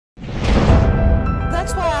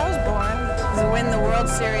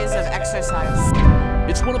controlled series of exercise.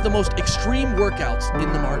 It's one of the most extreme workouts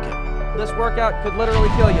in the market. This workout could literally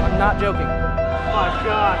kill you. I'm not joking. Oh my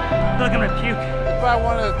God. I feel like I'm gonna puke. It's probably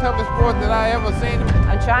one of the toughest sports that I ever seen.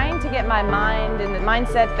 I'm trying to get my mind in the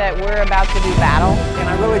mindset that we're about to do battle. Can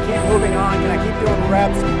I really keep moving on? Can I keep doing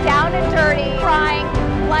reps? Down and dirty, crying,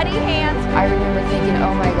 bloody hands. I remember thinking,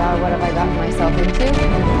 oh my God, what have I gotten myself into?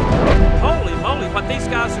 Holy moly, what these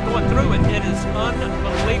guys are going through, it is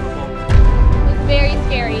unbelievable. It was very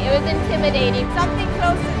scary. It was intimidating. Something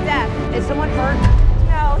close to death. Is someone hurt?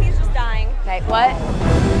 No, he's just dying. Okay, what?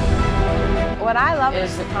 What I love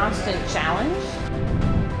is the constant challenge.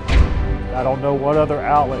 I don't know what other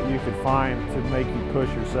outlet you could find to make you push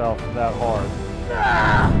yourself that hard.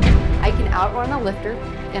 I can outrun a lifter,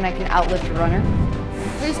 and I can outlift a runner.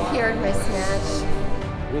 There's pure mismatch.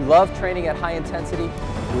 We love training at high intensity.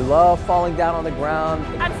 We love falling down on the ground.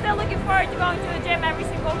 I'm still looking forward to going to the gym every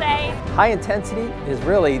single day. High intensity is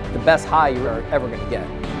really the best high you're ever going to get.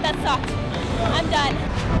 That sucked. I'm done.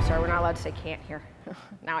 I'm sorry, we're not allowed to say can't here.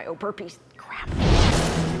 Now I owe burpees. Crap.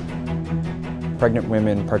 Pregnant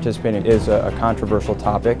women participating is a controversial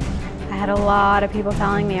topic. I had a lot of people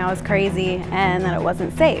telling me I was crazy and that it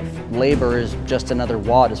wasn't safe. Labor is just another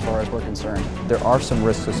WOD as far as we're concerned. There are some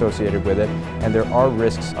risks associated with it, and there are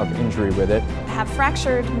risks of injury with it. I have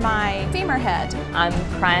fractured my femur head. I'm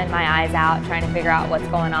crying my eyes out, trying to figure out what's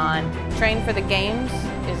going on. Train for the games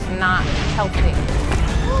is not healthy.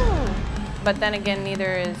 But then again,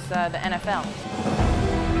 neither is the NFL.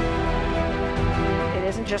 It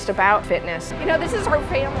isn't just about fitness. You know, this is our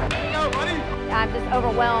family. I'm just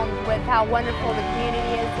overwhelmed with how wonderful the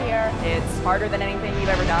community is here. It's harder than anything you've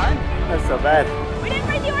ever done. That's so bad. We didn't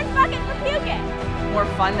bring the orange bucket for puking. More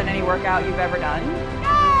fun than any workout you've ever done.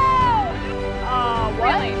 No!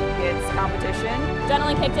 What? Really? It's competition.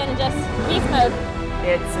 Adrenaline kicked in and just beast mode.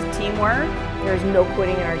 It's a teamwork. There's no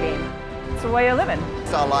quitting in our game. It's the way of living.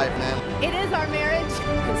 It's our life, man. It is our marriage.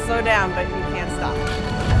 You can slow down, but you can't stop.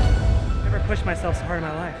 I've never pushed myself so hard in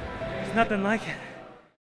my life. There's nothing like it.